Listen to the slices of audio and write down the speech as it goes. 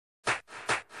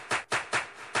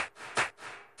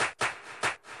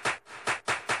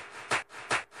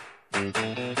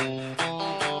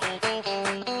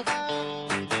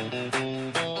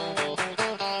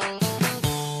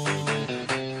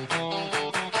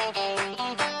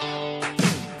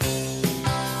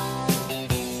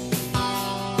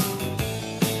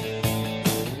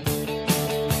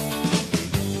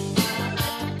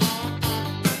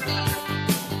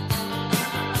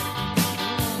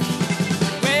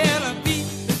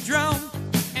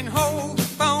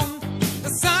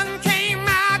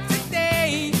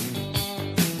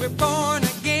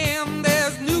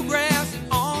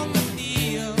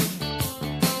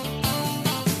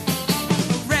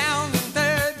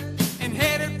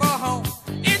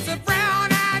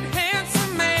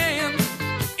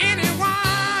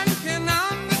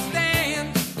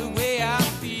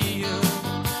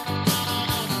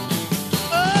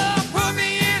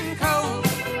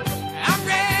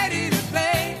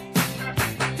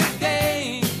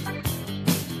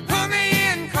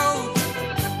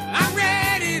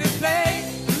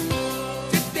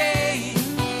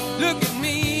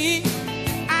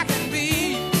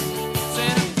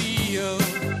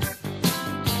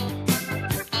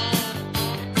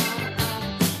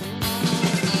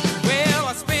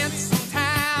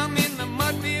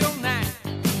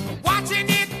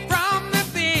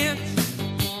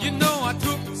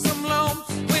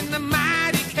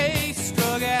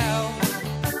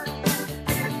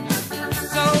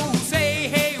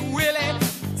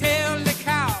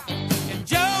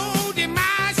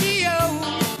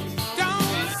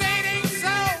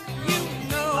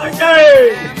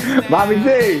Bobby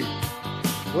D,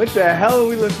 what the hell are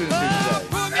we listening to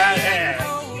today?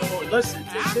 Listen,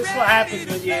 this is what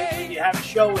happens when you have a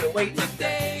show with a weightlifter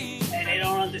and they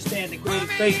don't understand the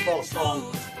greatest baseball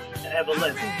song that ever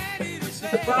lived. This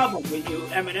is the problem with you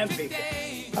Eminem people.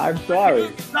 I'm sorry.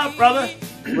 What's up, brother?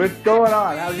 What's going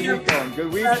on? How's your week going? Good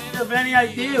week? Do you have any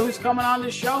idea who's coming on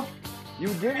this show? You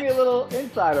give me a little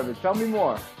insight of it. Tell me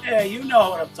more. Yeah, you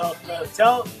know what I'm talking about.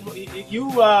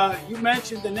 You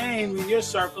mentioned the name in your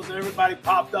circles and everybody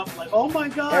popped up like, oh my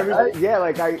God. Again,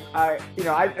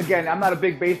 I'm not a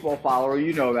big baseball follower.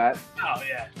 You know that. Oh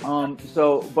yeah.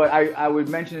 But I would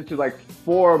mention it to like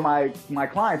 4 of my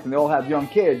clients, and they all have young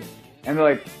kids, and they're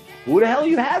like, who the hell are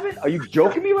you having? Are you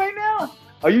joking me right now?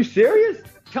 Are you serious?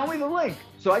 Tell me the link.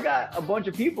 So I got a bunch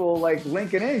of people like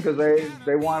linking in because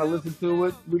they want to listen to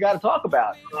what we got to talk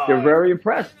about. They're very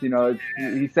impressed. You know,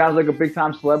 he sounds like a big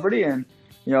time celebrity, and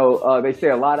they say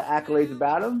a lot of accolades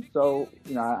about him. So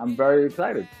I'm very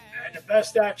excited. And the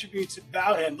best attributes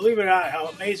about him, believe it or not, how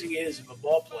amazing he is of a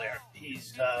ball player.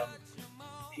 He's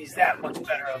that much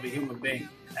better of a human being,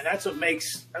 and that's what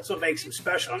makes him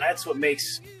special, and that's what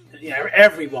makes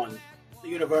everyone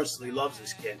universally loves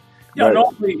this kid.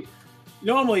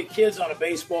 Normally, kids on a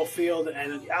baseball field,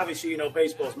 and obviously,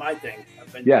 baseball is my thing.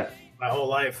 I've been my whole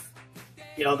life.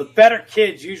 The better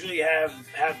kids usually have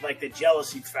like the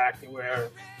jealousy factor where,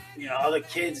 other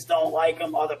kids don't like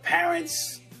them, other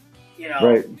parents,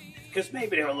 because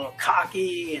maybe they're a little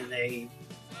cocky and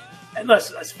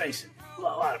let's face it, a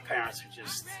lot of parents are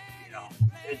just,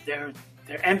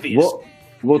 they're envious.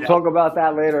 We'll talk about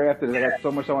that later after this. I got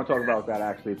so much I want to talk about that,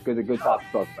 actually. It's a good topic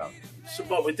to talk about. So,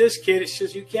 but with this kid, it's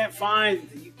just you can't find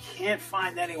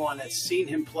anyone that's seen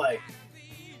him play.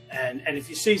 And if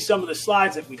you see some of the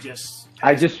slides that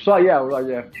I just saw, yeah.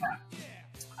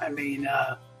 I mean,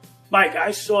 Mike,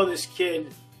 I saw this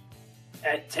kid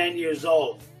at 10 years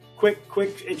old.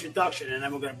 Quick introduction, and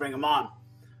then we're going to bring him on.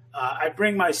 I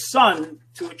bring my son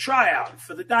to a tryout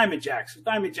for the Diamond Jacks. The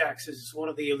Diamond Jacks is one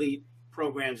of the elite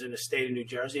programs in the state of New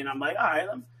Jersey, and I'm like, all right.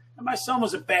 And my son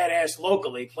was a badass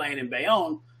locally playing in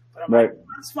Bayonne. But I'm like,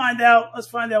 let's find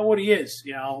out what he is,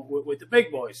 with the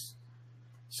big boys.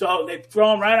 So they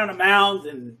throw him right on the mound,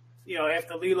 and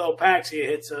after Lilo Paxia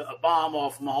hits a bomb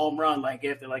off from a home run, like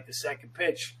after the second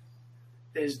pitch,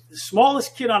 there's the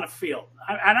smallest kid on the field,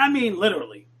 and I mean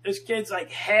literally, this kid's like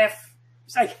half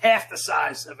the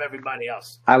size of everybody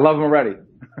else. I love him already.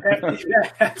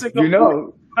 That's a good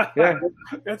point. Yeah,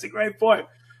 that's a great point.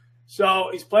 So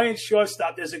he's playing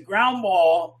shortstop. There's a ground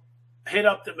ball hit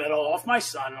up the middle off my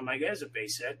son. I'm like, there's a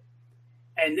base hit.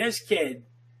 And this kid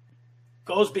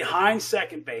goes behind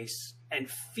second base and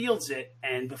fields it.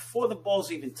 And before the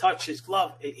ball's even touched his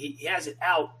glove, he has it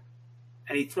out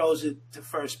and he throws it to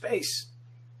first base.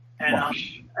 And I'm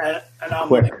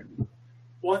like,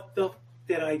 what the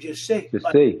did I just see?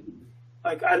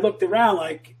 Like I looked around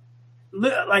like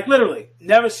literally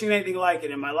never seen anything like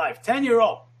it in my life.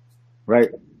 10-year-old. Right.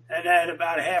 And then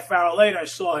about a half hour later, I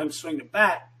saw him swing the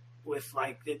bat with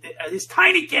this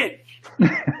tiny kid.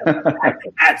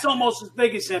 That's almost as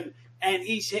big as him, and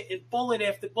he's hitting bullet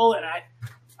after bullet.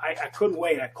 I couldn't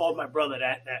wait. I called my brother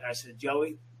that I said,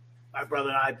 Joey, my brother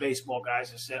and I, baseball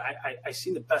guys, I said, I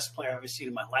seen the best player I've ever seen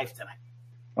in my life tonight.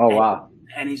 Oh, wow.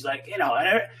 And he's like,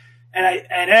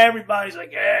 and everybody's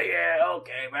like, yeah,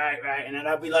 okay, right. And then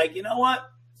I'd be like, you know what?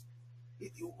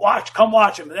 Come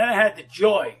watch him. And then I had the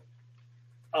joy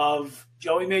of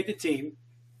Joey made the team.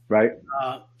 Right.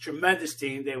 Tremendous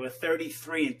team. They were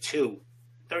 33-2,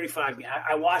 35.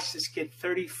 I watched this kid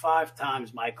 35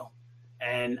 times, Michael.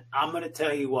 And I'm going to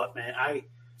tell you what, man,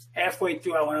 halfway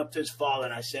through, I went up to his father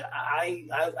and I said,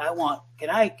 can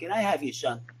I have you,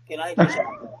 son? Can I have you, son?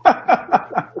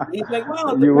 He's like,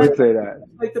 well, you would say that.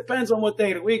 It depends on what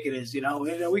day of the week it is,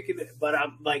 but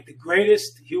I'm like the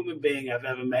greatest human being I've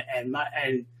ever met.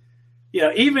 And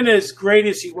even as great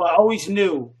as he was, I always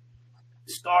knew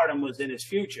stardom was in his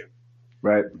future.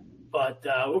 Right. But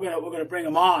we're gonna bring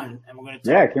him on, and we're gonna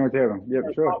talk. Can't wait to hear him. Yeah,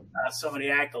 for sure. About some of the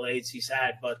accolades he's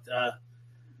had,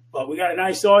 but we got a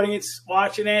nice audience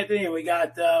watching, Anthony, and we're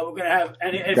gonna have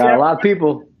got a lot of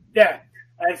people. Yeah,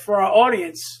 and for our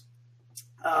audience,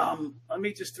 let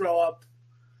me just throw up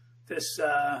this.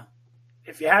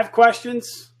 If you have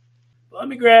questions, let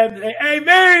me grab. Hey, V,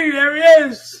 there he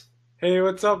is. Hey,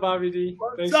 what's up, Bobby D?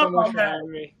 Thanks so much for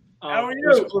having me. How are you?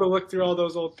 It was cool to look through all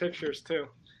those old pictures too.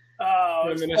 Oh,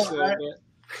 it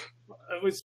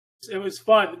was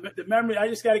fun. The memory. I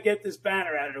just got to get this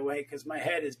banner out of the way because my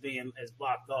head is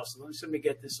blocked off. So let me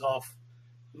get this off.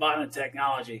 Modern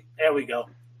technology. There we go.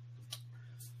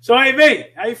 So, hey, V,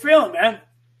 how you feeling, man?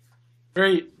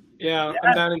 Great. Yeah,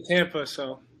 I'm down in Tampa,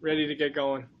 so ready to get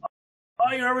going.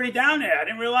 Oh, you're already down there. I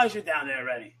didn't realize you're down there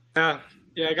already. Yeah,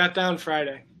 I got down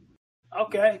Friday.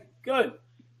 Okay, good.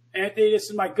 Anthony, this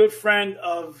is my good friend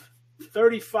of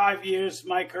 35 years,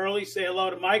 Mike Hurley. Say hello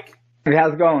to Mike. Hey,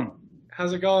 how's it going?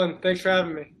 How's it going? Thanks for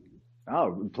having me.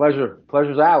 Oh, pleasure.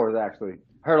 Pleasure's ours, actually.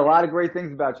 Heard a lot of great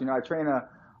things about you. I train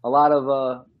a lot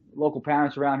of local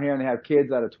parents around here, and they have kids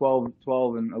that are 12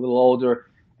 and a little older.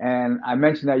 And I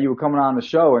mentioned that you were coming on the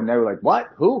show, and they were like,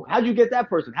 what? Who? How'd you get that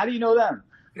person? How do you know them?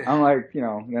 I'm like,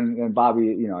 and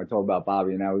Bobby, I told about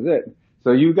Bobby, and that was it.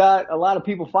 So you got a lot of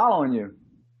people following you.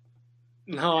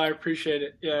 No, I appreciate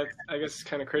it. Yeah, I guess it's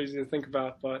kind of crazy to think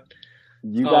about, but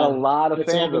you got a lot of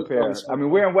fans up here. I mean,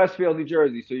 we're in Westfield, New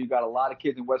Jersey, so you got a lot of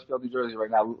kids in Westfield, New Jersey right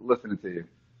now listening to you.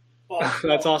 Well,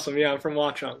 that's awesome. Yeah, I'm from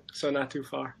Watchung, so not too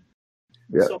far.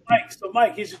 Yeah. So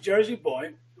Mike, he's a Jersey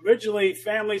boy. Originally,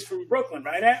 family's from Brooklyn,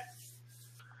 right?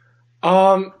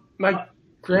 My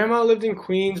grandma lived in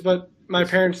Queens, but my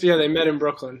parents, they met in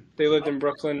Brooklyn. They lived in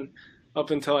Brooklyn up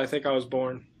until I think I was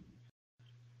born.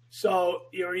 So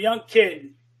you're a young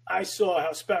kid. I saw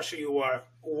how special you were.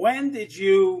 When did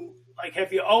you,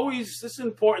 have you always, this is an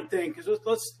important thing, because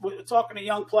we're talking to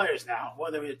young players now,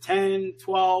 whether you're 10,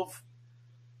 12,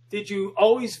 did you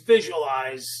always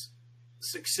visualize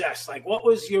success? What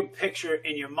was your picture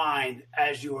in your mind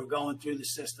as you were going through the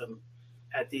system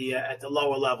at the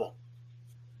lower level?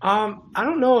 I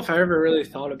don't know if I ever really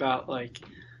thought about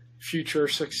future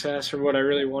success or what I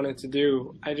really wanted to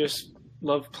do. I just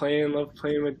loved playing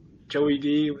with Joey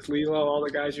D, with Lilo, all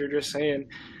the guys you were just saying.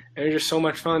 And it was just so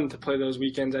much fun to play those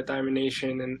weekends at Diamond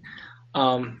Nation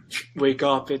and wake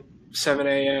up at 7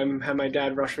 a.m., have my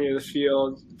dad rush me to the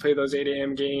field, play those 8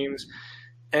 a.m. games.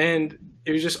 And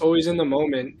it was just always in the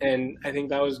moment. And I think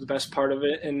that was the best part of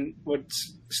it. And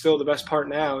what's still the best part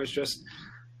now is just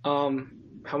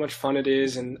how much fun it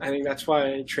is. And I think that's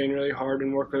why I train really hard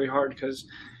and work really hard, because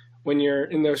when you're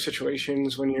in those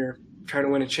situations, when you're trying to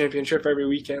win a championship every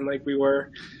weekend like we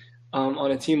were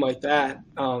on a team like that,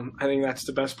 I think that's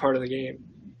the best part of the game.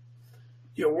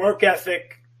 Your work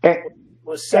ethic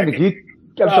was second.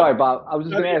 I'm sorry, Bob. I was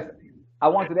just going to ask. I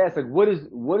wanted to ask, what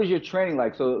is your training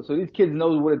like? So these kids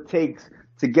know what it takes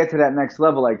to get to that next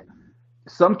level.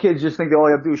 Some kids just think that all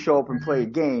you have to do is show up and play a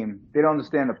game. They don't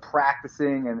understand the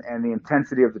practicing and the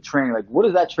intensity of the training. What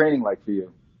is that training like for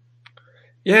you?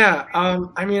 Yeah,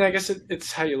 I mean, I guess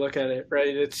it's how you look at it,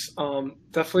 right? It's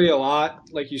definitely a lot,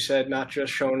 like you said, not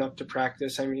just showing up to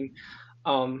practice. I mean,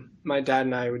 my dad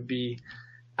and I would be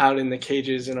out in the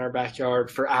cages in our backyard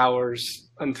for hours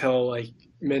until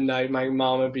midnight. My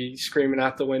mom would be screaming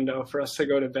out the window for us to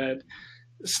go to bed,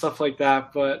 stuff like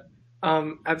that. But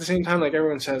at the same time,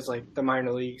 everyone says, the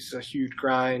minor leagues is a huge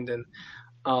grind, and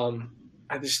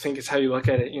I just think it's how you look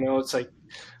at it. It's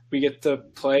we get to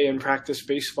play and practice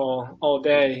baseball all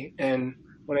day. And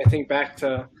when I think back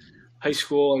to high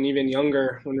school and even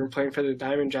younger, when we were playing for the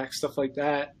Diamond Jacks, stuff like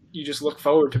that, you just look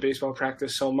forward to baseball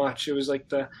practice so much. It was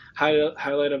the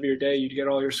highlight of your day. You'd get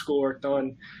all your schoolwork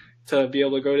done to be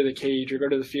able to go to the cage or go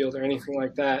to the field or anything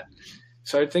like that.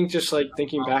 So I think just like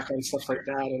thinking back on stuff like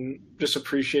that and just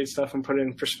appreciate stuff and put it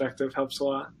in perspective helps a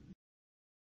lot.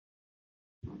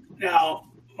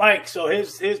 Now, Mike, so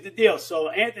here's the deal. So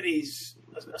Anthony's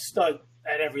a stud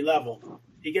at every level.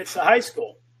 He gets to high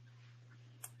school,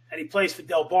 and he plays for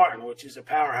Del Barton, which is a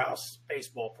powerhouse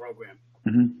baseball program.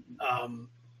 Mm-hmm.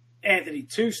 Anthony,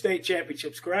 2 state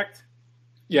championships, correct?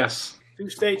 Yes. 2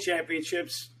 state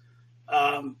championships.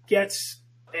 Gets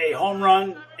a home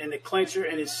run in the clincher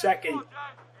in his second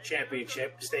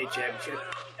championship, state championship.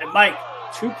 And Mike,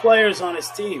 2 players on his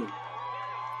team,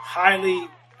 highly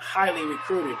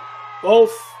recruited.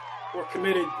 Both were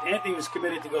committed. Anthony was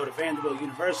committed to go to Vanderbilt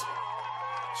University.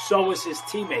 So was his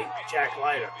teammate, Jack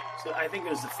Leiter. So I think it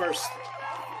was the first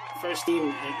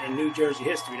team in New Jersey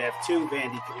history to have 2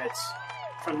 Vandy commits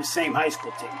from the same high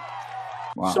school team.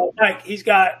 Wow. So, Mike, he's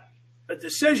got a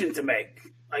decision to make.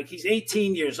 Like, he's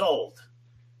 18 years old.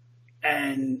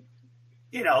 And,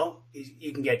 you know,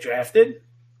 you can get drafted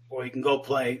or you can go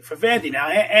play for Vandy. Now,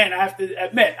 and I have to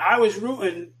admit, I was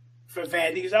rooting for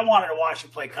Vandy because I wanted to watch you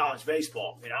play college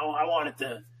baseball. You know, I wanted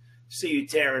to see you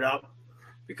tear it up.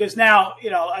 Because now, you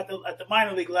know, at the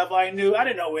minor league level, I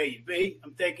didn't know where you'd be.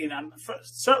 I'm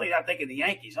certainly not thinking the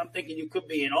Yankees. I'm thinking you could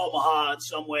be in Omaha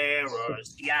somewhere or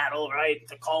Seattle, right?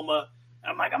 Tacoma.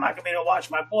 And I'm like, I'm not going to be able to watch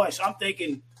my boy. So I'm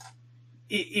thinking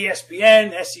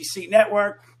ESPN, SEC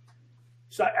Network.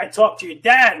 So I talked to your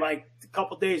dad like a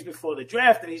couple of days before the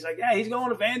draft, and he's like, yeah, he's going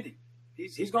to Vandy.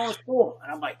 He's going to school.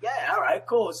 And I'm like, yeah, all right,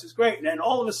 cool. This is great. And then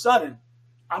all of a sudden,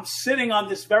 I'm sitting on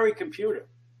this very computer.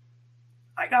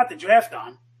 I got the draft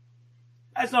on.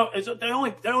 They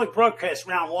only broadcast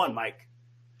round 1, Mike.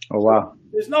 Oh, wow.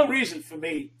 There's no reason for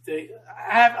me to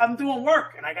I'm doing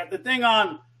work, and I got the thing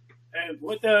on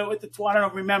with the I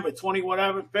don't remember 20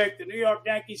 whatever pick. The New York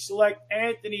Yankees select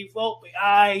Anthony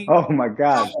Volpe. Oh my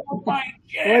God! Oh my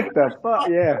God! What the fuck?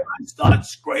 Yeah. I started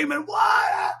screaming.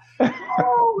 What?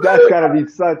 Oh, that's got to be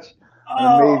such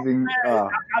amazing. I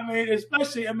mean,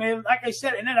 especially, like I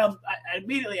said, and then I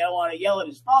want to yell at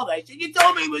his father. I said, "You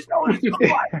told me he was going to school."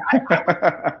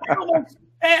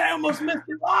 I almost missed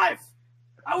it live.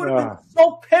 I would have been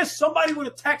so pissed. Somebody would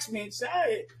have texted me and said,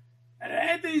 "Hey, and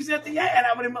Anthony's at the Yankees," and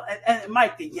I would have, and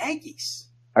Mike, the Yankees.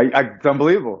 It's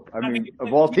unbelievable. I mean,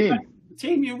 of all teams, the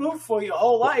team you root for your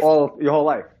whole life, your whole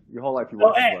life you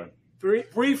watch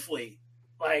briefly,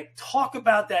 like talk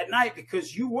about that night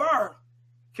because you were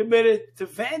committed to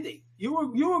Vandy. You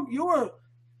were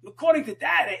according to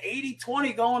Dad at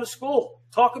 80-20 going to school.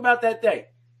 Talk about that day.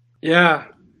 Yeah.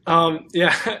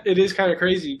 It is kind of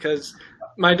crazy because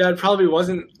my dad probably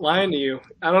wasn't lying to you.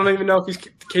 I don't even know if he's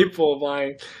capable of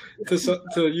lying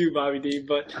to you, Bobby D.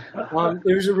 But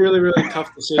it was a really, really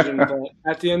tough decision. But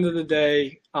at the end of the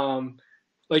day,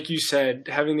 like you said,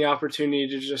 having the opportunity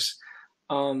to just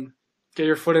get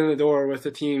your foot in the door with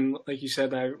a team, like you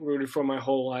said, that I rooted for my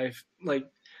whole life. Like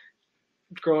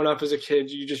growing up as a kid,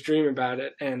 you just dream about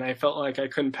it. And I felt like I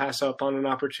couldn't pass up on an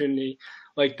opportunity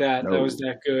like that. No. That was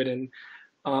that good. And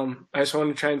I just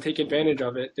wanted to try and take advantage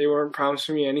of it. They weren't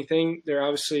promising me anything. They're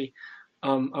obviously,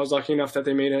 I was lucky enough that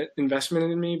they made an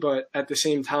investment in me, but at the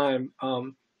same time,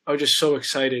 I was just so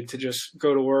excited to just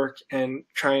go to work and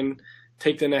try and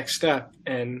take the next step.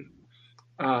 And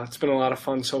it's been a lot of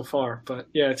fun so far. But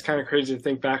yeah, it's kind of crazy to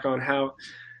think back on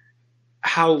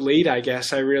how late, I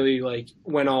guess, I really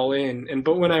went all in.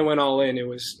 But when I went all in, it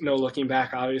was no looking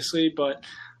back, obviously, but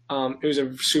it was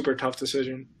a super tough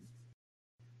decision.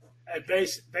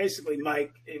 Basically,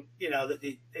 Mike,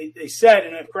 they said,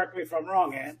 and correct me if I'm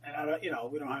wrong, and I don't,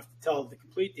 we don't have to tell the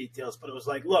complete details, but it was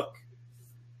like, look,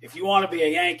 if you want to be a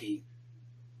Yankee,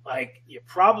 you're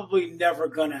probably never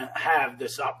going to have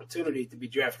this opportunity to be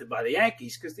drafted by the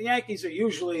Yankees because the Yankees are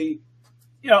usually,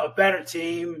 a better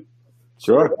team.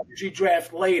 Sure. So usually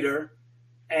draft later,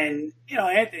 and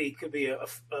Anthony could be a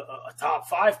top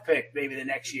 5 pick maybe the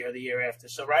next year or the year after.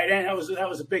 So right, and that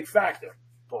was a big factor,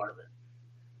 part of it.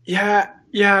 Yeah,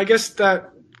 I guess that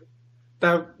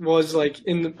was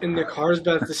in the cards,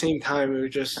 but at the same time, it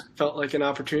just felt like an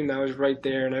opportunity that was right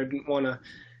there, and I didn't want to.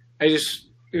 It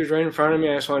was right in front of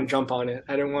me. I just wanted to jump on it.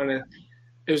 I didn't want to.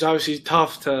 It was obviously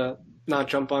tough to not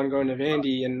jump on going to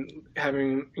Vandy and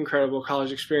having incredible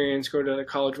college experience, go to the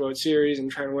College World Series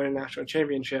and try to win a national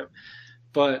championship.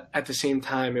 But at the same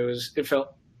time, it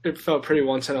felt pretty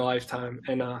once in a lifetime,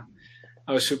 and I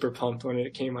was super pumped when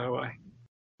it came my way.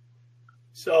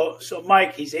 So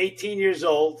Mike, he's 18 years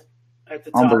old at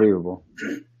the time. Unbelievable.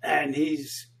 And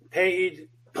he's paid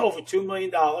over $2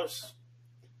 million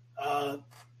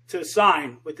to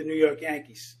sign with the New York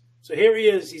Yankees. So here he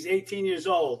is. He's 18 years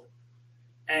old,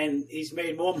 and he's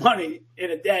made more money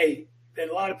in a day than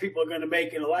a lot of people are going to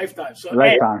make in a lifetime. So,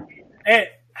 And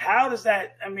how does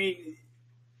that? I mean,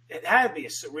 it had to be a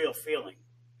surreal feeling.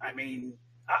 I mean,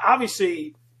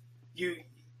 obviously,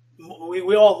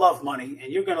 we all love money,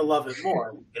 and you're going to love it more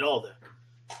as you get older.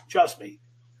 Trust me.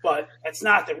 But that's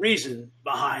not the reason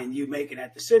behind you making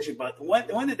that decision. But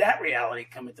when did that reality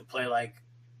come into play? Like,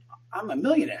 I'm a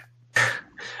millionaire.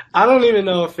 I don't even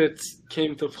know if it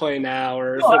came to play now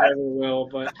or if it ever will.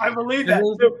 But I believe that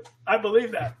too. I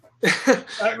believe that.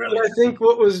 I think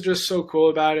what was just so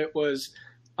cool about it was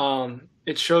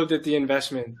it showed that the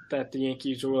investment that the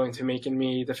Yankees were willing to make in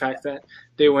me, the fact that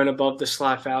they went above the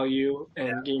slot value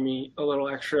and gave me a little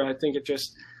extra, I think it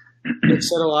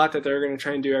said a lot that they're going to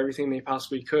try and do everything they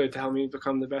possibly could to help me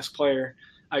become the best player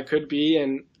I could be.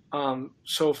 And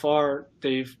so far,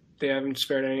 they haven't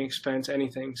spared any expense,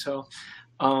 anything. So,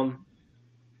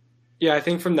 I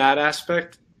think from that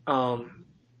aspect,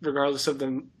 regardless of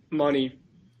the money,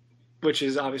 which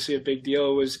is obviously a big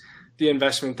deal, it was the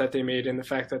investment that they made and the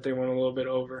fact that they went a little bit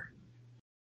over.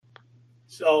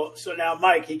 So now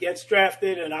Mike, he gets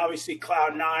drafted, and obviously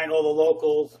Cloud9, all the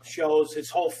local shows, his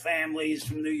whole family's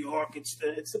from New York. It's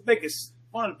the biggest,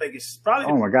 one of the biggest, probably.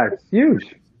 Oh my God, it's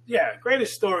huge. Yeah,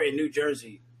 greatest story in New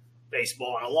Jersey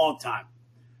baseball in a long time.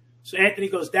 So Anthony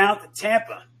goes down to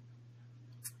Tampa,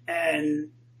 and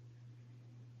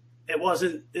it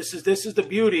wasn't. This is the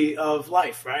beauty of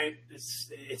life, right?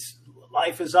 It's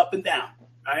life is up and down,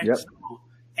 right? Yep. So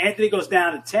Anthony goes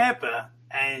down to Tampa,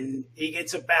 and he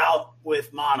gets a bout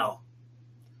with mono,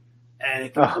 and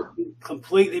it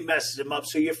completely messes him up.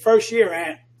 So your first year,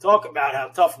 Ant, talk about how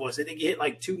tough it was. I think you hit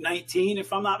like 219,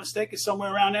 if I'm not mistaken,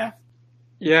 somewhere around there.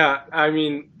 Yeah, I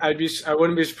mean, I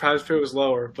wouldn't be surprised if it was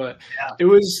lower, but it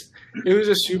was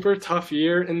a super tough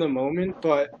year in the moment.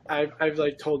 But I've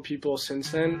like told people since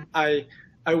then, I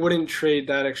wouldn't trade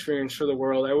that experience for the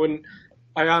world.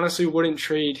 I honestly wouldn't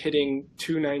trade hitting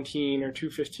 219 or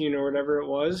 215 or whatever it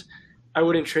was. I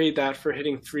wouldn't trade that for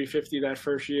hitting 350 that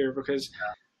first year, because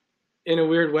in a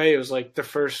weird way, it was like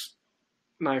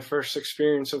my first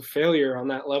experience of failure on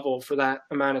that level for that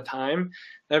amount of time,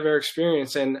 ever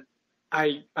experienced. And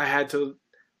I had to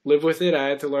live with it. I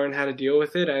had to learn how to deal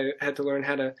with it. I had to learn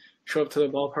how to show up to the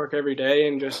ballpark every day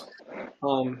and just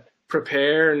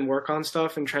prepare and work on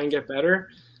stuff and try and get better.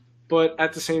 But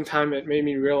at the same time, it made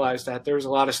me realize that there was a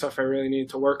lot of stuff I really needed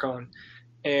to work on.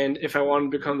 And if I wanted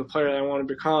to become the player that I want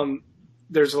to become,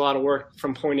 there's a lot of work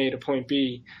from point A to point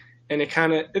B. And it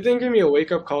didn't give me a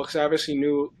wake-up call, because I obviously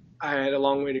knew I had a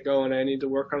long way to go and I needed to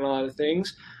work on a lot of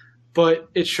things. But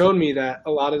it showed me that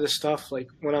a lot of the stuff, like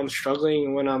when I'm struggling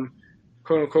and when I'm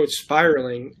quote-unquote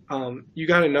spiraling, you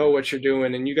got to know what you're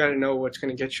doing, and you got to know what's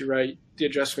going to get you right, the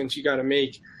adjustments you got to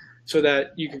make so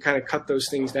that you can kind of cut those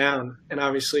things down. And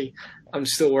obviously, I'm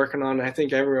still working on it. I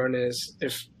think everyone is.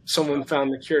 If someone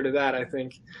found the cure to that, I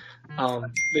think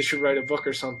they should write a book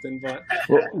or something. But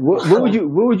what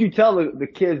would you tell the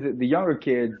kids, the younger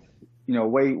kids,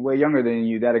 way younger than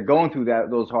you, that are going through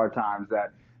those hard times,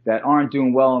 that aren't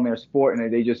doing well in their sport,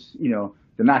 and they just,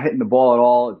 they're not hitting the ball at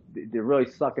all. They're really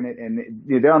sucking it, and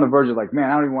they're on the verge of like, man,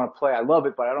 I don't even want to play. I love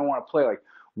it, but I don't want to play. Like,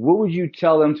 what would you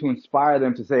tell them to inspire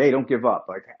them to say, hey, don't give up?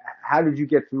 Like, how did you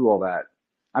get through all that?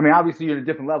 I mean, obviously you're at a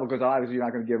different level, because obviously you're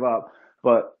not going to give up.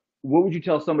 But what would you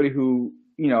tell somebody who,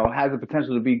 has the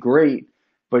potential to be great,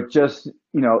 but just,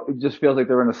 it just feels like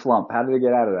they're in a slump? How do they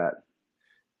get out of that?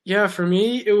 Yeah, for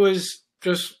me, it was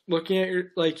just looking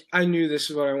at I knew this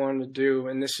is what I wanted to do,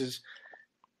 and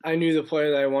I knew the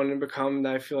player that I wanted to become,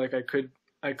 that I feel like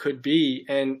I could be.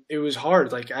 And it was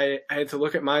hard. Like I had to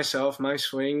look at myself, my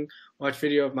swing, watch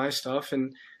video of my stuff,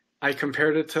 and I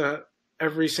compared it to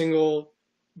every single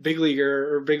big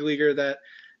leaguer that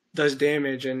does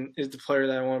damage and is the player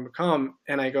that I want to become.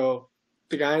 And I go,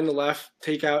 the guy on the left,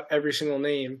 take out every single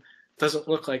name, doesn't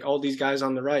look like all these guys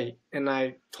on the right. And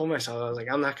I told myself, I was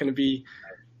like, I'm not going to be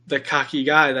the cocky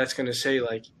guy that's going to say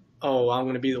like, oh, I'm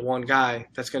going to be the one guy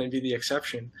that's going to be the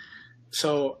exception.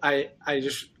 So I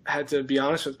just had to be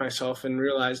honest with myself and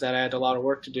realize that I had a lot of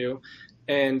work to do.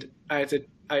 And I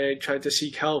tried to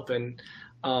seek help, and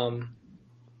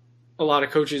a lot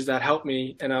of coaches that helped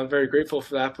me, and I'm very grateful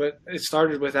for that. But it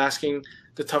started with asking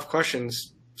the tough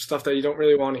questions, stuff that you don't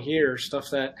really want to hear, stuff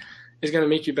that is going to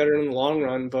make you better in the long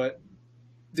run. But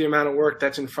the amount of work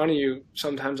that's in front of you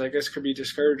sometimes, I guess, could be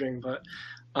discouraging. But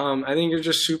I think it's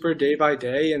just super day by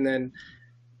day. And then,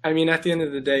 I mean, at the end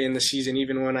of the day in the season,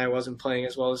 even when I wasn't playing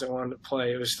as well as I wanted to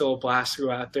play, it was still a blast to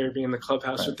go out there, be in the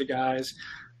clubhouse with the guys,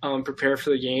 prepare for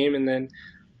the game, and then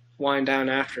wind down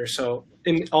after. So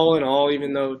in all,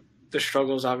 even though the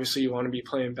struggles, obviously you want to be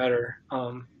playing better,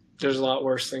 there's a lot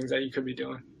worse things that you could be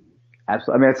doing.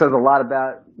 Absolutely. I mean, it says a lot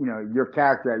about, your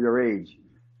character at your age,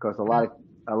 because a lot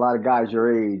a lot of guys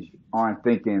your age aren't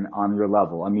thinking on your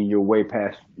level. I mean, you're way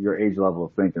past your age level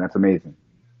of thinking. That's amazing.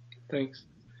 Thanks.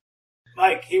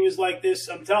 Mike, he was like this.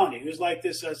 I'm telling you, he was like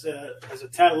this as a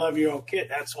 10, 11-year-old kid.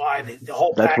 That's why the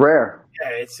whole That's rare.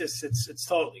 Yeah, it's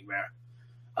totally rare.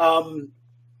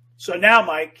 So now,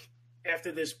 Mike,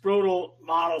 after this brutal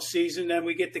model season, then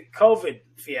we get the COVID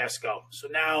fiasco. So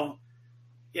now,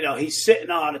 he's sitting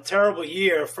on a terrible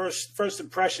year. First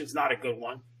impression's not a good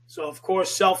one. So of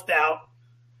course, self-doubt,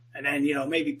 and then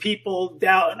maybe people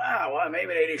doubt. Well,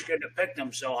 maybe they shouldn't have picked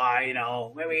him so high.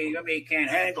 Maybe he can't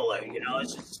handle it.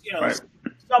 It's just, Right.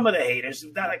 Some of the haters.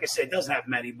 Not, like I said, doesn't have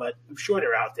many, but I'm sure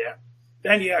they're out there.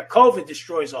 Then COVID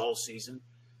destroys the whole season.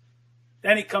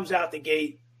 Then he comes out the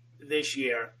gate this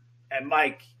year, and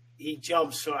Mike, he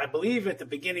jumps. So I believe at the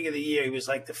beginning of the year, he was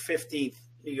like the 15th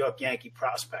New York Yankee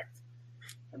prospect,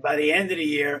 and by the end of the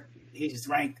year, he's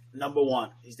ranked number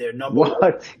 1. He's their number one.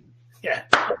 What? Yeah.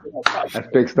 That's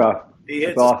big stuff.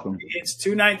 That's awesome. He hits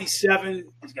 297.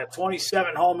 He's got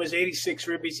 27 homers, 86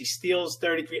 ribbies. He steals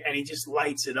 33, and he just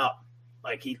lights it up.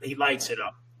 Like he lights it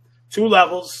up. 2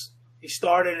 levels. He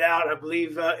started out, I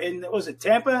believe, was it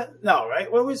Tampa? No,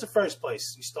 right? Where was the first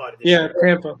place he started?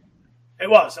 Tampa. It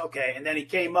was, okay. And then he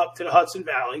came up to the Hudson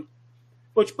Valley,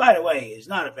 which, by the way, is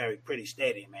not a very pretty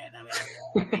stadium, man.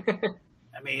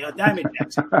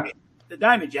 The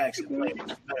Diamond Jacks have played with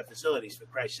better facilities, for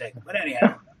Christ's sake. But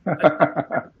anyhow,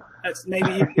 that's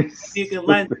maybe you can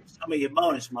lend some of your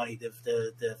bonus money to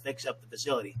fix up the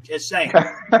facility. Just saying.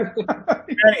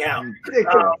 Anyhow,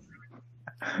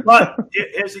 but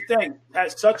here's the thing: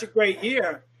 has such a great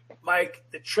year, Mike.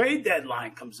 The trade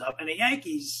deadline comes up, and the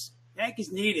Yankees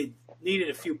needed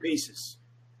a few pieces.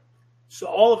 So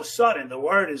all of a sudden, the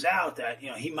word is out that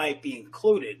he might be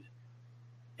included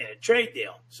in a trade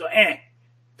deal. So,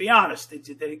 be honest.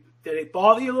 Did it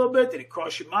bother you a little bit? Did it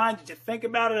cross your mind? Did you think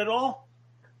about it at all?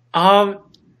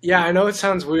 Yeah, I know it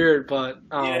sounds weird, but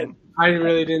I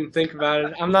really didn't think about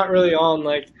it. I'm not really on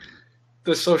like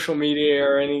the social media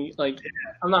or any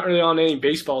I'm not really on any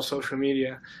baseball social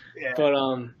media. Yeah. But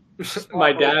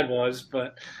my dad was.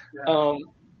 But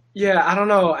I don't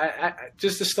know. I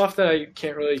just the stuff that I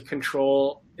can't really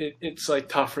control. It's like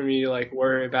tough for me to like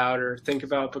worry about or think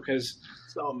about because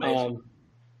so amazing.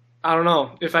 I don't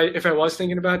know. If I was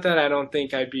thinking about that, I don't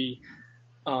think I'd be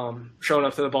showing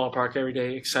up to the ballpark every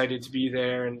day, excited to be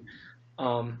there and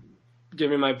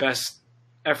giving my best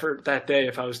effort that day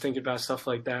if I was thinking about stuff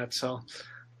like that. So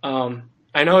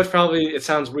I know it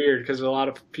sounds weird because a lot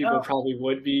of people probably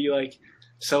would be like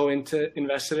so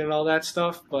invested in all that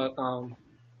stuff. But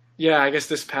I guess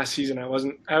this past season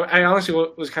I honestly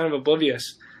was kind of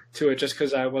oblivious to it just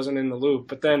because I wasn't in the loop.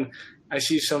 But then I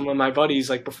see some of my buddies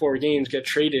like before games get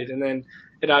traded, and then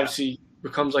it obviously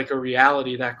becomes like a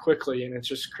reality that quickly, and it's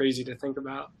just crazy to think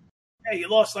about. Yeah, you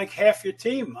lost like half your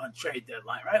team on trade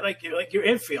deadline, right? Like your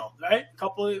infield, right? A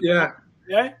couple of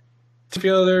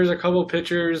infielders, a couple of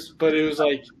pitchers, but it was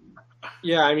like,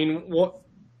 I mean, what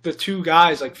the 2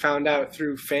 guys like found out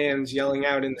through fans yelling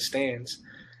out in the stands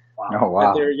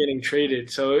that they were getting traded.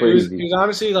 So it was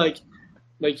honestly like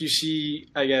you see,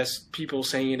 I guess, people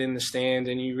saying it in the stand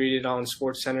and you read it on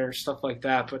SportsCenter, stuff like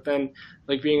that. But then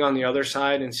like being on the other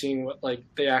side and seeing what like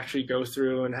they actually go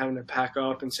through and having to pack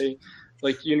up and say,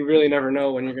 like, you really never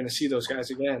know when you're going to see those guys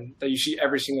again that you see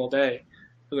every single day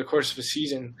for the course of a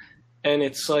season. And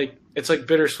it's like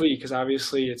bittersweet because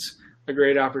obviously it's a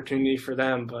great opportunity for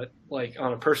them. But like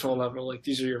on a personal level, like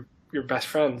these are your best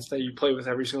friends that you play with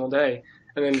every single day.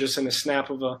 And then just in a snap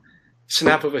of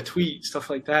a tweet, stuff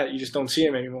like that, you just don't see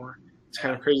him anymore. It's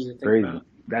kind of crazy to think about.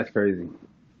 That's crazy.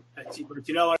 But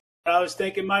you know what I was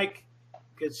thinking, Mike?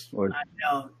 Because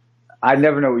I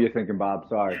never know what you're thinking, Bob.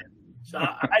 Sorry. So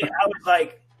I was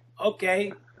like,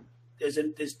 okay, there's 2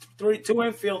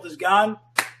 infielders gone.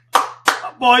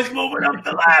 My boy's moving up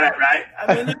the ladder, right?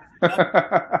 I mean,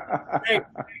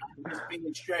 I'm just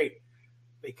being straight.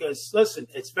 Because listen,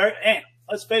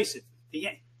 let's face it, the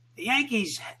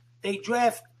Yankees, they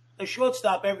draft a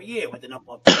shortstop every year with the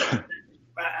number 1 pick.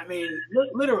 I mean,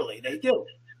 literally, they do.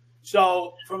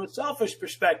 So from a selfish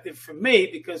perspective, for me,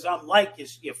 because I'm like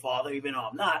your father, even though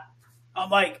I'm not,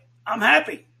 I'm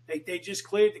happy. They just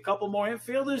cleared a couple more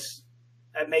infielders.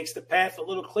 That makes the path a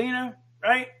little cleaner,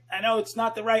 right? I know it's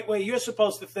not the right way you're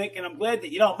supposed to think, and I'm glad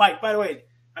that you don't. Mike, by the way,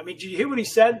 I mean, did you hear what he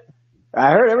said?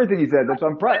 I heard everything he said.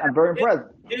 I'm very impressed.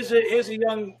 Here's a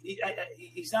young.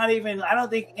 He's not even. I don't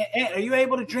think. Are you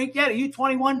able to drink yet? Are you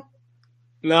 21?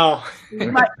 No.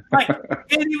 Mike,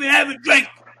 can't even have a drink.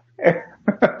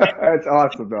 That's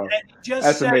awesome, though.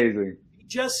 That's amazing. He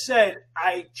just said,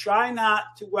 "I try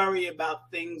not to worry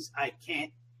about things I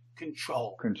can't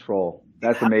control. Control.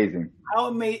 That's amazing. How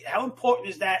important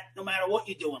is that no matter what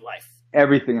you do in life?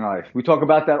 Everything in life. We talk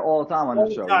about that all the time on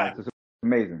the show. It's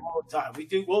amazing. All the time.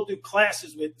 We'll do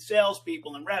classes with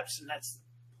salespeople and reps,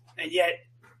 and yet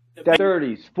the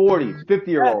 30s, 40s,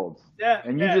 50-year-olds.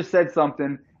 And you just said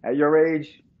something at your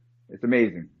age. It's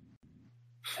amazing.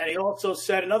 And he also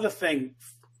said another thing,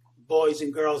 boys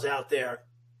and girls out there.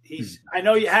 I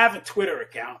know you have a Twitter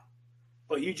account,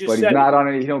 but you just But said he's not on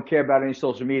any. He don't care about any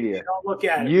social media. You don't look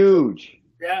at it. Huge.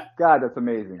 Yeah. God, that's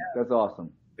amazing. Yeah. That's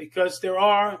awesome. Because there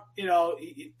are,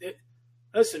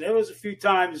 listen, there was a few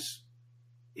times,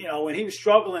 when he was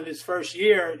struggling his first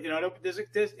year,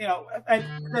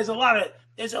 there's a lot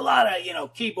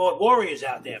of keyboard warriors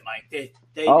out there, Mike.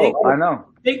 I know.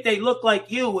 Think they look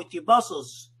like you with your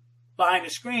muscles behind the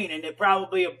screen, and they're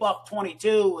probably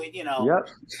 $122. Yep.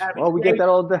 Well, we get that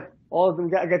all day. We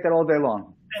get that all day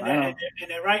long. And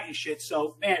they're writing shit.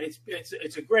 So, man,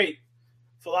 it's a great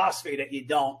philosophy that you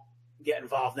don't get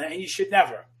involved in, and you should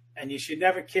never. And you should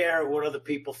never care what other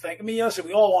people think. I mean, listen,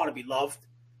 we all want to be loved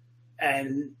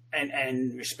and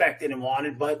respected and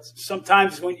wanted, but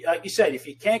sometimes when, like you said, if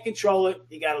you can't control it,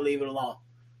 you got to leave it alone.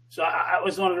 So I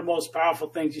was one of the most powerful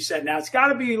things you said. Now, it's got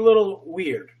to be a little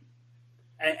weird.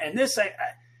 And this,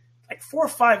 like 4 or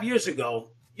 5 years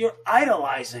ago, you're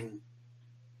idolizing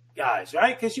guys,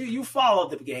 right? Because you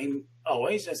followed the game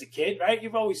always as a kid, right?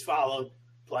 You've always followed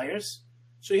players.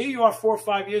 So here you are 4 or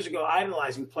 5 years ago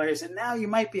idolizing players, and now you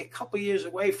might be a couple years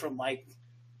away from, like,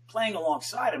 playing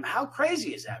alongside them. How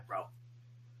crazy is that, bro?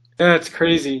 Yeah, it's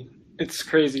crazy. It's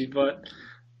crazy, but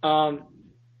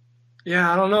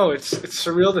yeah, I don't know. It's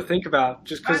surreal to think about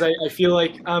just because I feel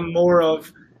like I'm more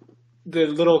of the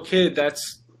little kid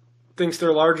that's thinks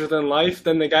they're larger than life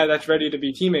than the guy that's ready to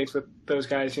be teammates with those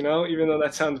guys, even though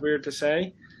that sounds weird to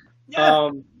say.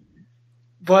 Yeah.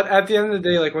 But at the end of the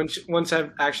day, like once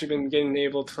I've actually been getting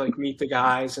able to like meet the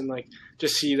guys and like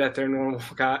just see that they're normal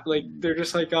guys, like they're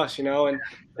just like us,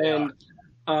 and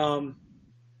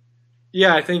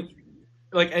yeah, I think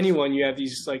like anyone, you have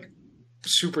these like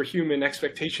superhuman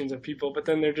expectations of people, but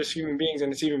then they're just human beings,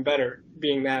 and it's even better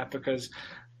being that because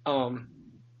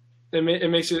it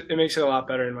makes it a lot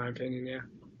better in my opinion. Yeah.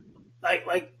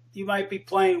 Like you might be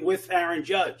playing with Aaron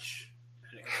Judge,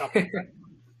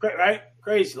 right?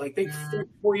 Crazy. Like 3 or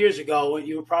 4 years ago when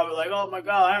you were probably like, oh my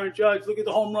God, Aaron Judge, look at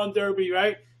the home run derby,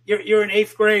 right? You're in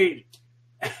 8th grade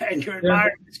and you're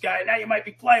admiring this guy. Now you might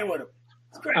be playing with him.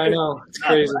 It's crazy. I know. It's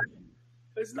crazy.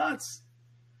 It's nuts.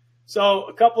 So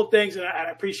a couple of things, and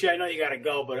I appreciate, I know you got to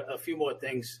go, but a few more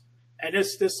things. And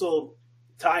this will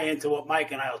tie into what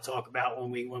Mike and I will talk about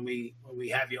when we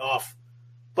have you off.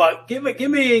 But give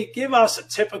us a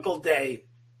typical day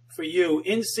for you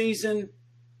in season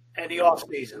and the off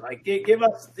season. Like give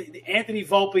us the Anthony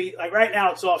Volpe. Like right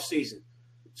now it's off season,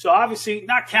 so obviously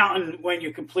not counting when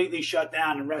you're completely shut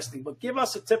down and resting. But give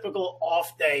us a typical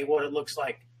off day, what it looks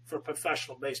like for a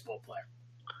professional baseball player.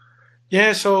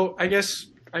 Yeah, so I guess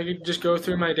I could just go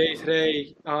through my day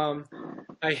today.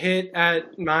 I hit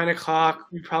at 9 o'clock.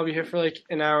 We probably hit for like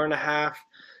an hour and a half.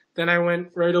 Then I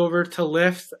went right over to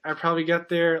lift. I probably got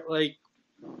there like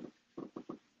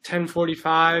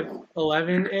 10:45,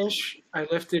 11-ish. I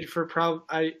lifted for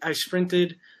I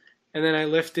sprinted, and then I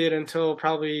lifted until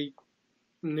probably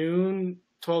noon,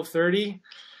 12:30.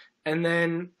 And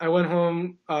then I went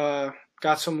home,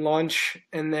 got some lunch,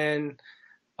 and then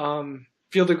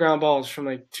fielded ground balls from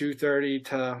like 2:30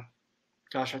 to,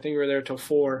 I think we were there till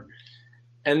 4.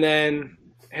 And then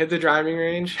hit the driving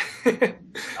range.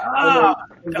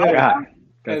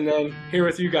 And then here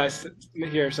with you guys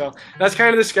here. So that's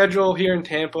kind of the schedule here in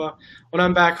Tampa. When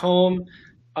I'm back home,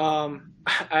 I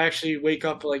actually wake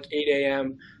up at like 8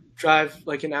 a.m., drive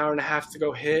like an hour and a half to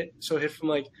go hit. So hit from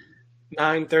like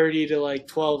 9:30 to like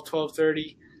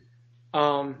 12:30.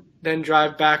 Then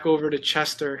drive back over to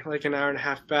Chester, like an hour and a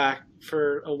half back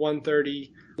for a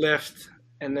 1:30 lift.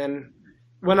 And then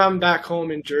when I'm back home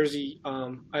in Jersey,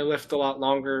 I lift a lot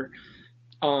longer.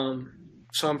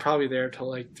 So I'm probably there till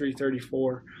like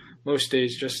 3:34 most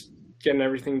days, just getting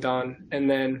everything done. And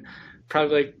then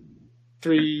probably like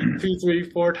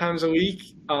 3-4 times a week,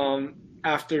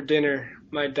 after dinner,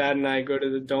 my dad and I go to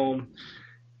the Dome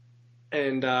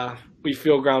and we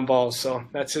field ground balls. So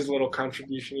that's his little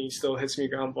contribution. He still hits me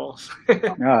ground balls.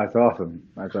 That's awesome.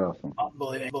 That's awesome.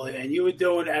 Unbelievable. And you were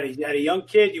doing at a young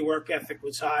kid, your work ethic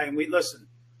was high. And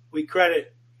we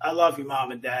credit, I love you,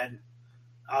 Mom and Dad.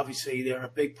 Obviously, they're a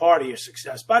big part of your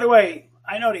success. By the way,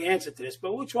 I know the answer to this,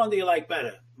 but which one do you like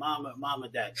better, Mom or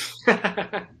Dad?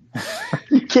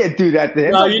 can't do that to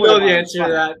him. No, you know the answer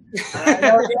to that.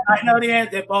 I know the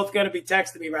answer. They're both going to be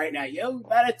texting me right now. You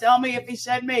better tell me if he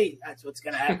said me. That's what's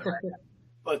going to happen right now.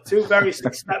 But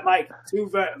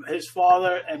his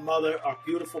father and mother are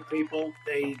beautiful people.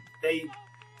 They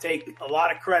take a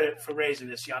lot of credit for raising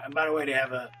this young. And by the way, they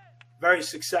have a very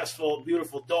successful,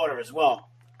 beautiful daughter as well.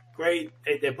 Great.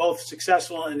 They're both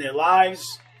successful in their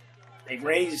lives. They've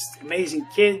raised amazing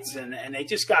kids, and they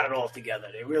just got it all together.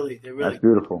 They really. That's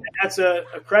beautiful. That's a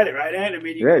credit, right, Ant? I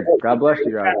mean, God bless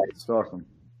you guys. It's awesome.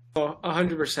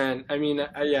 100%. I mean,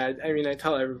 I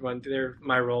tell everyone they're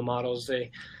my role models. They,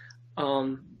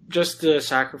 just the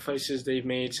sacrifices they've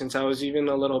made since I was even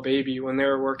a little baby when they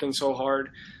were working so hard,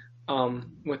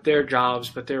 with their jobs,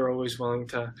 but they were always willing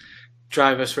to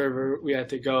drive us wherever we had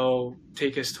to go,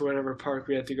 take us to whatever park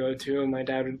we had to go to. And my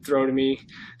dad would throw to me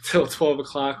till 12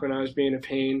 o'clock when I was being a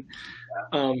pain,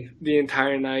 the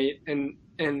entire night. And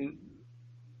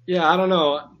yeah, I don't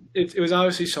know. It was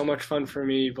obviously so much fun for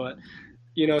me, but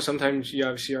sometimes you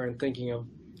obviously aren't thinking of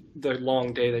the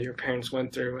long day that your parents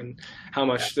went through and how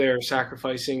much they're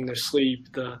sacrificing their sleep,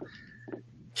 the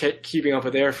keeping up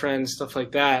with their friends, stuff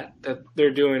like that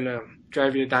they're doing to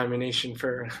drive you to Diamond Nation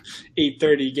for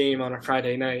 8:30 game on a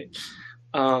Friday night.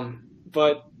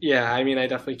 But yeah, I mean, I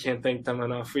definitely can't thank them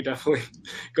enough. We definitely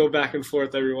go back and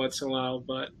forth every once in a while,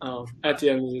 but at the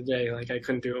end of the day, like, I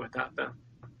couldn't do it without them.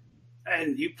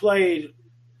 And you played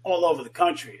all over the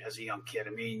country as a young kid. I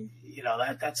mean,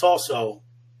 that's also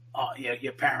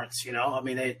your parents. I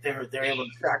mean, they're able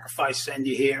to sacrifice, send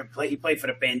you here. You play for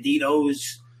the Banditos.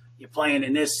 You're playing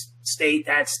in this state,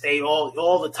 that state, all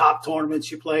the top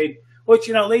tournaments you played. Which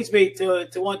leads me to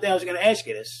one thing I was going to ask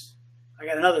you. I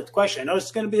got another question. I know this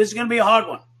is going to be a hard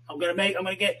one. I'm going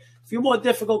to get a few more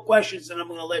difficult questions, and I'm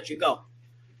going to let you go.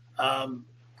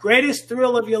 Greatest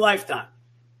thrill of your lifetime.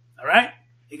 All right,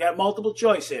 you got multiple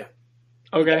choice here.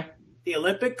 Okay. The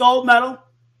Olympic gold medal.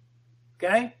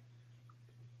 Okay.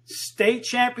 State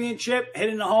championship,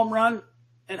 hitting a home run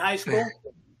in high school.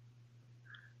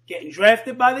 Getting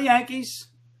drafted by the Yankees,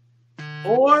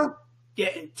 or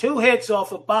getting 2 hits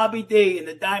off of Bobby D in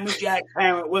the Diamond Jack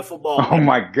parent wiffle ball. Oh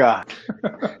my God!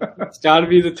 It's got to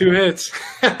be the 2 hits.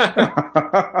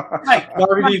 Mike,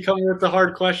 Bobby D coming with the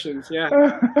hard questions. Yeah,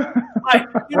 Mike,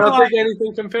 I don't think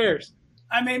anything compares.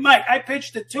 I mean, Mike, I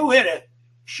pitched a 2-hitter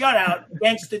shutout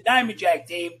against the Diamond Jack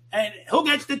team, and who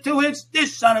gets the 2 hits?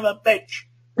 This son of a bitch.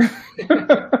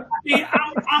 I mean,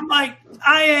 I'm like,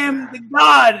 I am the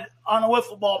god on a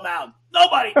wiffle ball mound.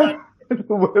 Nobody does.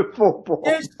 Wiffle ball.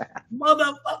 This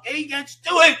motherfucker, he gets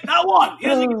 2 hits, not 1. He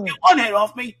doesn't get 1 hit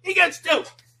off me. He gets 2.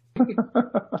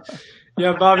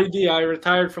 Yeah, Bobby D. I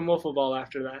retired from wiffle ball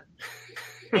after that.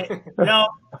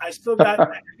 I still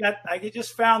I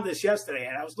just found this yesterday,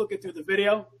 and I was looking through the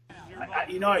video.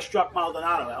 I struck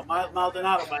Maldonado.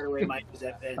 Maldonado, by the way, Mike, is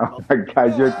that bad. Oh my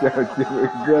God, you're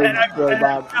good,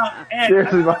 Bob.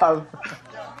 Seriously, Bob.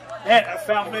 And I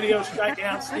found video striking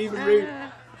out Stephen Reed.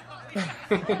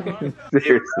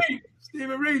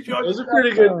 Stephen Reed, George. Those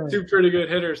are two pretty good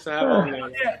hitters to have on there.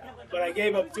 Yeah, but I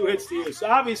gave up 2 hits to you. So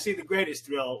obviously the greatest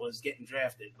thrill was getting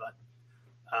drafted, but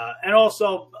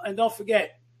and don't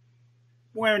forget,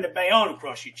 wearing the Bayonne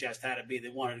across your chest had to be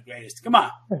one of the greatest. Come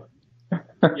on.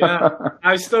 Yeah,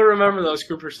 I still remember those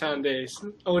Cooperstown days.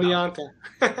 Oneonta.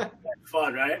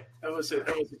 Fun, right? That was a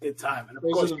good time. And of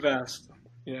those course, are the best.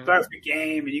 Yeah. Perfect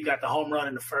game, and you got the home run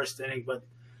in the first inning. But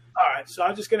all right, so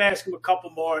I'm just going to ask him a couple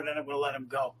more, and then I'm going to let him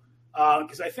go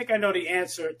because I think I know the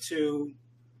answer to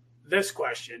this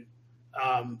question.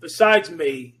 Besides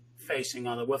me facing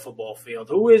on the wiffle ball field,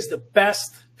 who is the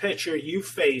best pitcher you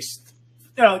faced?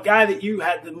 A guy that you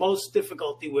had the most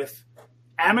difficulty with,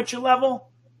 amateur level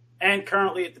and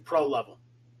currently at the pro level.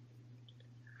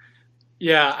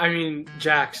 Yeah, I mean,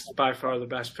 Jack's by far the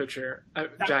best pitcher.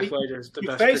 Jack Leiter's the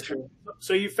best pitcher.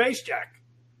 So you faced Jack?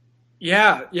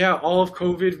 Yeah. All of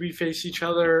COVID, we face each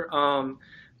other.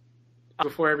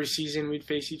 Before every season, we'd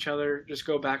face each other, just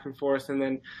go back and forth. And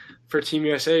then for Team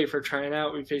USA, for trying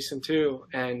out, we'd face them too.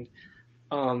 And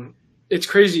it's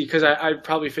crazy because I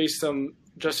probably faced them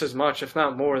just as much, if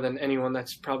not more, than anyone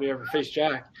that's probably ever faced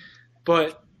Jack.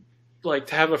 But like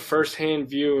to have a firsthand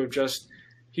view of just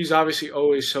he's obviously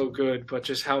always so good, but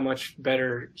just how much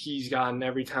better he's gotten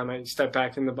every time I step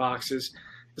back in the box is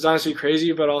honestly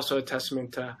crazy, but also a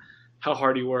testament to how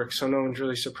hard he works. So no one's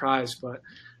really surprised. But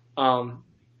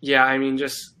yeah, I mean,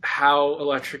 just how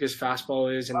electric his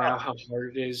fastball is and now how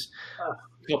hard it is,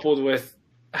 coupled with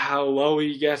how low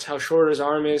he gets, how short his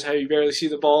arm is, how you barely see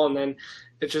the ball, and then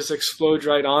it just explodes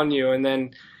right on you. And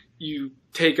then, you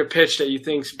take a pitch that you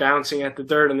think's bouncing at the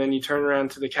dirt, and then you turn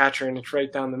around to the catcher and it's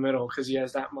right down the middle because he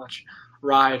has that much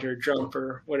ride or jump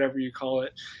or whatever you call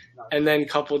it. And then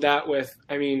couple that with,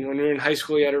 I mean, when we were in high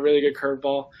school, he had a really good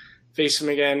curveball. Faced him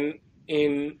again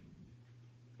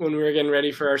when we were getting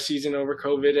ready for our season over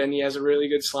COVID, and he has a really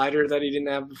good slider that he didn't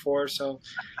have before. So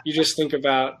you just think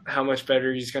about how much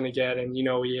better he's going to get, and he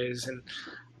is. And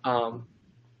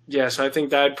so I think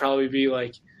that'd probably be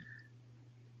like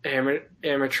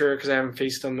amateur because I haven't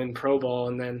faced him in pro ball.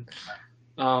 And then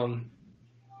I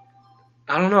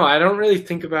don't know. I don't really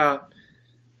think about.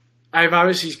 I've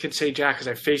obviously could say Jack because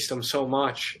I faced him so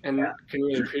much and can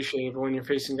really appreciate it. But when you're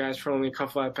facing guys for only a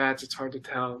couple at bats, it's hard to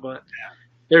tell. But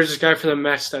there's this guy for the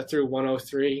Mets that threw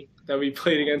 103 that we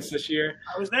played against this year.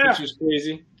 I was there. Which was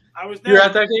crazy. I was there. You were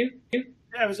at that game?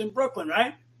 Yeah, I was in Brooklyn,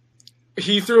 right?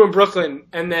 He threw in Brooklyn,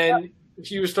 and then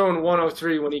he was throwing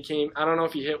 103 when he came. I don't know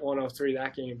if he hit 103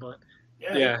 that game, but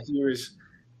he was.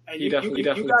 He definitely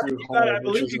threw hard. I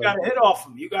believe you got a hit off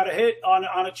him. You got a hit on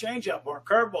a changeup or a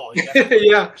curveball.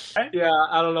 Yeah. Right? Yeah.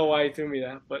 I don't know why he threw me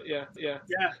that, but yeah.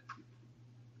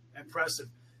 Impressive.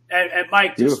 And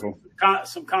Mike, just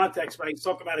some context. Mike, he's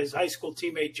talking about his high school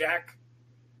teammate Jack,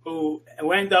 who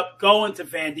ended up going to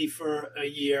Vandy for a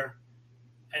year,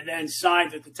 and then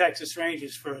signed with the Texas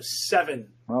Rangers for $7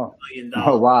 million.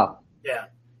 Oh wow! Yeah,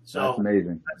 so that's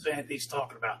amazing. That's what Anthony's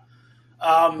talking about.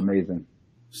 Amazing.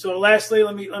 So lastly,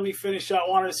 let me finish up. I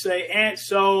wanted to say, Ant,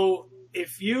 so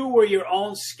if you were your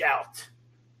own scout,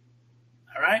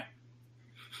 all right,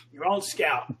 your own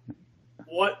scout,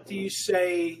 what do you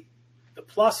say the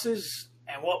pluses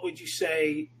and what would you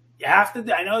say you have to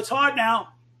do? I know it's hard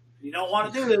now. You don't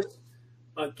want to do this,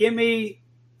 but give me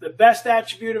the best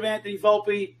attribute of Anthony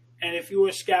Volpe, and if you were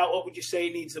a scout, what would you say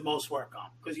he needs the most work on?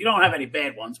 Because you don't have any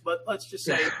bad ones, but let's just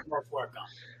say the most work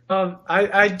on.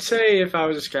 I'd say if I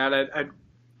was a scout,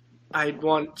 I'd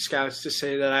want scouts to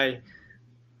say that I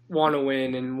want to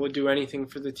win and will do anything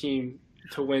for the team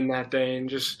to win that day, and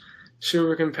just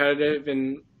super competitive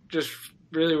and just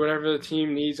really whatever the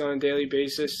team needs on a daily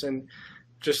basis, and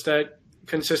just that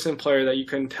consistent player that you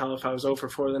couldn't tell if I was 0 for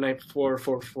 4 the night before or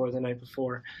 4 for 4 the night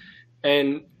before.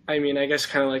 And I mean, I guess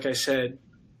kind of like I said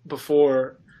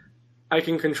before, I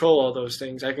can control all those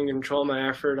things. I can control my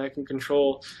effort. I can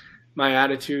control my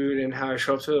attitude and how I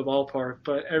show up to the ballpark,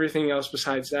 but everything else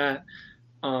besides that,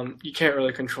 you can't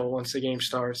really control once the game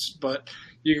starts. But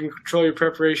you can control your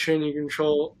preparation, you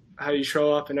control how you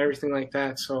show up and everything like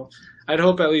that. So I'd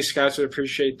hope at least scouts would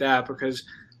appreciate that, because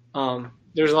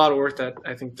there's a lot of work that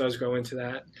I think does go into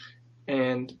that.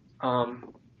 And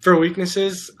for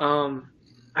weaknesses,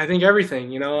 I think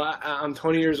everything. I'm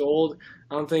 20 years old.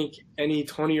 I don't think any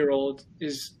 20-year-old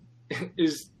is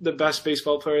the best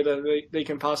baseball player that they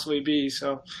can possibly be.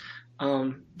 So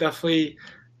definitely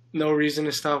no reason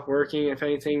to stop working. If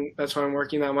anything, that's why I'm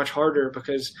working that much harder,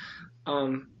 because I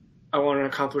want to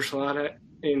accomplish a lot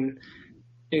in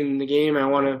the game. I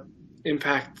want to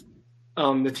impact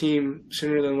the team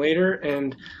sooner than later,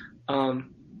 and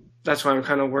that's why I'm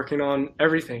kind of working on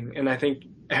everything. And I think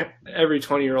every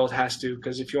 20-year-old has to,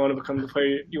 because if you want to become the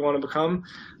player you want to become,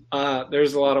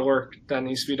 there's a lot of work that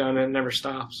needs to be done, and it never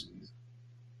stops.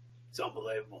 It's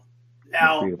unbelievable.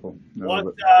 Now,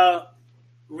 what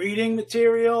reading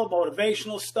material,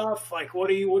 motivational stuff, like what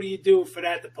do you do for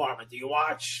that department? Do you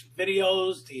watch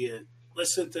videos? Do you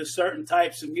listen to certain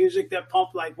types of music that pump?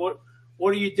 Like what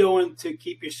are you doing to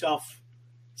keep yourself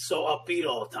so upbeat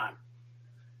all the time?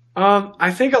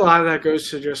 I think a lot of that goes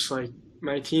to just like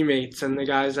my teammates and the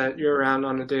guys that you're around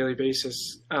on a daily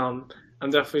basis. I'm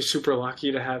definitely super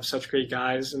lucky to have such great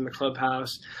guys in the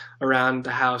clubhouse, around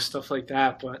the house, stuff like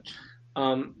that. But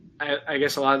I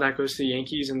guess a lot of that goes to the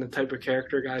Yankees and the type of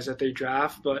character guys that they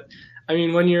draft. But I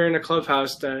mean, when you're in a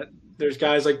clubhouse that there's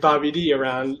guys like Bobby D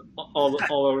around all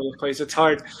over the place, it's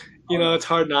hard, it's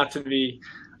hard not to be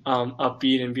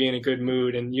upbeat and be in a good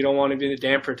mood, and you don't want to be the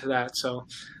damper to that. So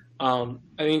I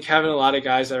think having a lot of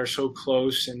guys that are so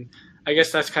close, and I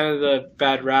guess that's kind of the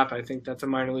bad rap I think that the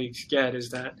minor leagues get, is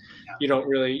that you aren't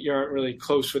really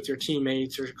close with your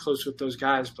teammates or close with those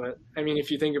guys. But I mean,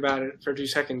 if you think about it for 2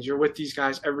 seconds, you're with these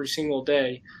guys every single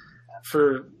day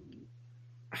for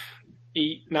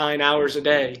 8-9 hours a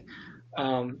day.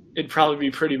 It'd probably be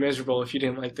pretty miserable if you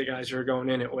didn't like the guys you were going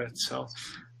in it with. So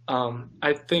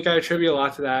I think I attribute a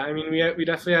lot to that. I mean, we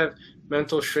definitely have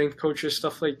mental strength coaches,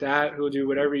 stuff like that, who will do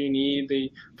whatever you need.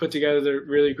 They put together the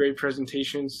really great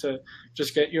presentations to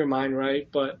just get your mind right.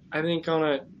 But I think on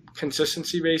a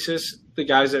consistency basis, the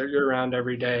guys that you're around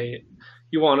every day,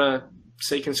 you want to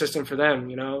stay consistent for them.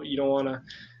 You don't want to,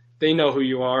 they know who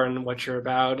you are and what you're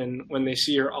about. And when they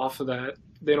see you're off of that,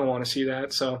 they don't want to see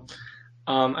that. So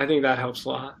I think that helps a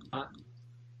lot.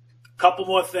 Couple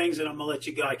more things, and I'm gonna let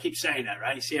you go. I keep saying that,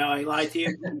 right? You see how I lied to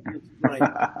you?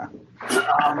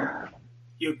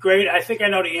 Your great. I think I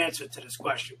know the answer to this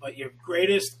question, but your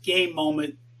greatest game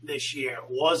moment this year,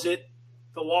 was it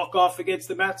the walk off against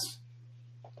the Mets?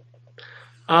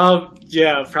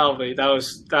 Yeah, probably. That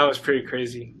was pretty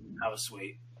crazy. That was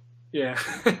sweet. Yeah.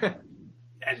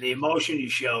 And the emotion you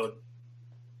showed.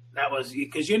 That was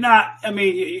because you're not. I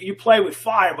mean, you play with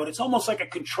fire, but it's almost like a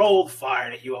controlled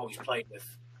fire that you always played with.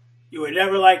 You were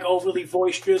never like overly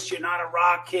boisterous. You're not a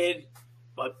rock kid,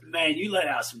 but man, you let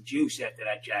out some juice after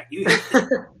that, Jack. You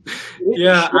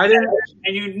yeah, I didn't,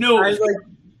 and you knew.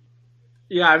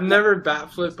 Yeah, I've never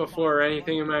bat flipped before or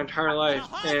anything in my entire life,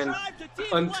 and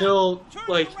until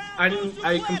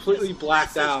I completely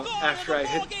blacked out after I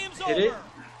hit it,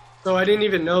 so I didn't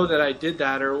even know that I did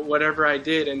that or whatever I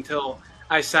did until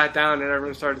I sat down and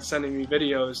everyone started sending me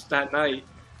videos that night.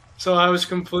 So I was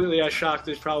completely as shocked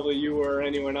as probably you or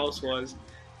anyone else was.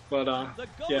 But,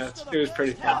 yeah, it was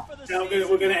pretty fun. Now we're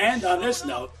going to end on this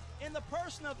note.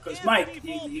 Because, Mike,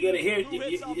 you got to hear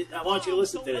I want you to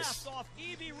listen to this.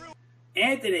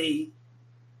 Anthony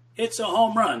hits a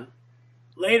home run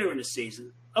later in the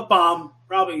season. A bomb,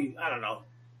 probably, I don't know,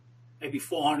 maybe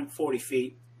 440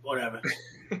 feet, whatever.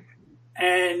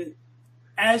 And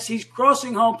as he's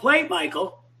crossing home plate,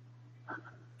 Michael,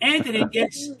 Anthony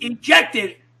gets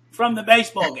ejected from the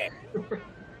baseball game.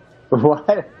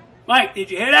 What? Mike,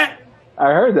 did you hear that?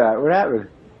 I heard that. What happened?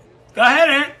 Go ahead,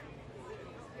 Ant.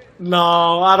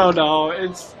 No, I don't know.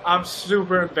 I'm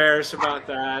super embarrassed about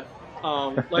that.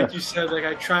 Like you said, like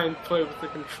I try and play with the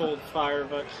controlled fire,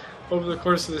 but over the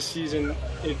course of the season,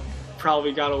 it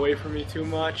probably got away from me too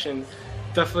much, and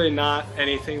definitely not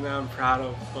anything that I'm proud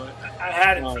of. But I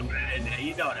had to throw that in there.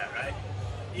 You know that, right?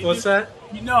 What's that?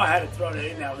 You know I had to throw that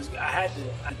in there. I had to.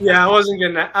 Yeah, I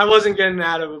wasn't getting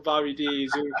out of a Bobby D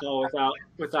Zoom call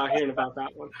without hearing about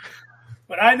that one.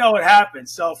 But I know what happened.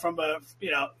 So from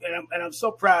and I'm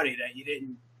so proud of you that you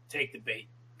didn't take the bait,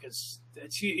 because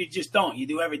you just don't. You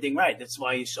do everything right. That's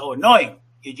why you're so annoying.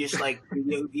 You're just like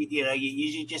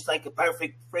you're just like a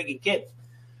perfect friggin' kid.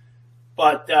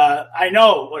 But I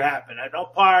know what happened. An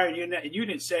umpire, you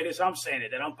didn't say this. I'm saying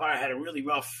it. That umpire had a really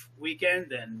rough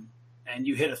weekend, and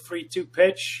you hit a 3-2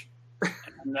 pitch,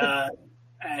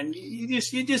 and you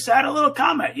just had a little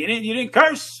comment. You didn't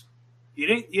curse. You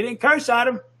didn't curse at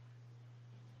him.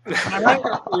 Right?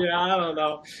 Yeah, I don't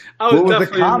know. I was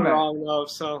definitely wrong though.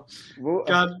 So,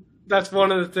 God, that's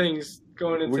one of the things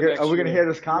going into next year. Are we gonna hear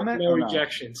this comment? No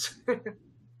rejections.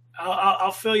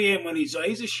 I'll fill you in when he's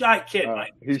a shy kid,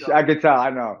 Mike. I can tell. I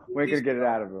know. We ain't gonna get it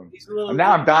out of him.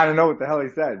 Now I'm dying to know what the hell he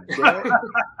said.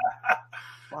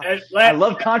 I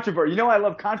love controversy. You know I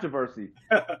love controversy.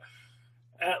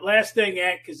 Last thing,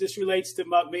 Ant, because this relates to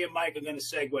me and Mike are going to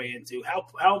segue into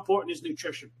how important is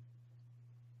nutrition?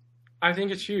 I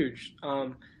think it's huge.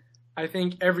 I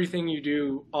think everything you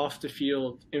do off the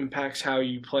field impacts how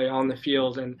you play on the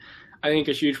field, and I think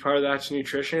a huge part of that's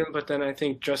nutrition. But then I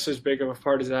think just as big of a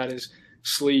part of that is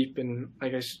sleep and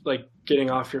like getting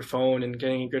off your phone and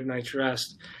getting a good night's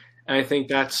rest. And I think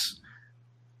that's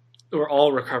where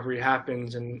all recovery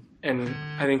happens. And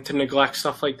I think to neglect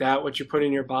stuff like that, what you put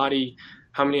in your body,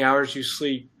 how many hours you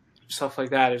sleep, stuff like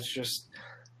that is just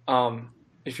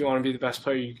if you want to be the best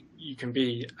player you can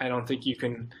be, I don't think you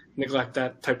can neglect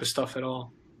that type of stuff at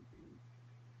all.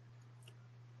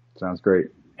 Sounds great.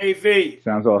 Hey, V.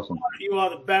 Sounds awesome. You are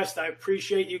the best. I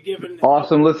appreciate you giving.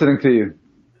 Awesome listening to you.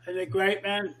 Isn't it great,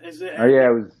 man? Oh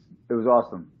yeah, it was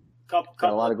awesome. Got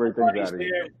a lot of great things out of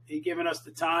you. He giving us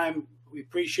the time. We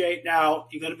appreciate. Now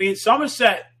you're going to be in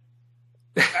Somerset.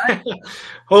 Right?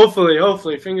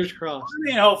 Hopefully, fingers crossed. What do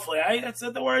you mean, hopefully? That's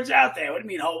the words out there. What do you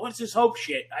mean, hope? What's this hope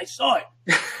shit? I saw it.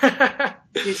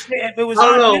 If it was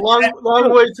I don't know.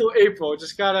 Long way till April.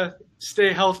 Just gotta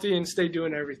stay healthy and stay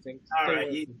doing everything. All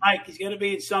right, Mike. He's going to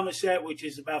be in Somerset, which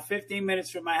is about 15 minutes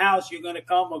from my house. You're going to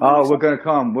come. We're going to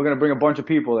come. We're going to bring a bunch of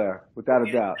people there, without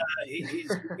a doubt. He's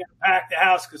going to pack the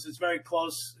house because it's very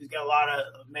close. He's got a lot of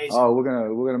amazing. Oh, we're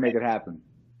gonna make it happen.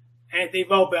 Anthony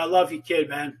Volpe, I love you, kid,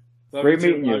 man. Great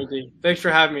meeting you. Thanks for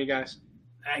having me, guys.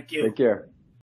 Thank you. Take care.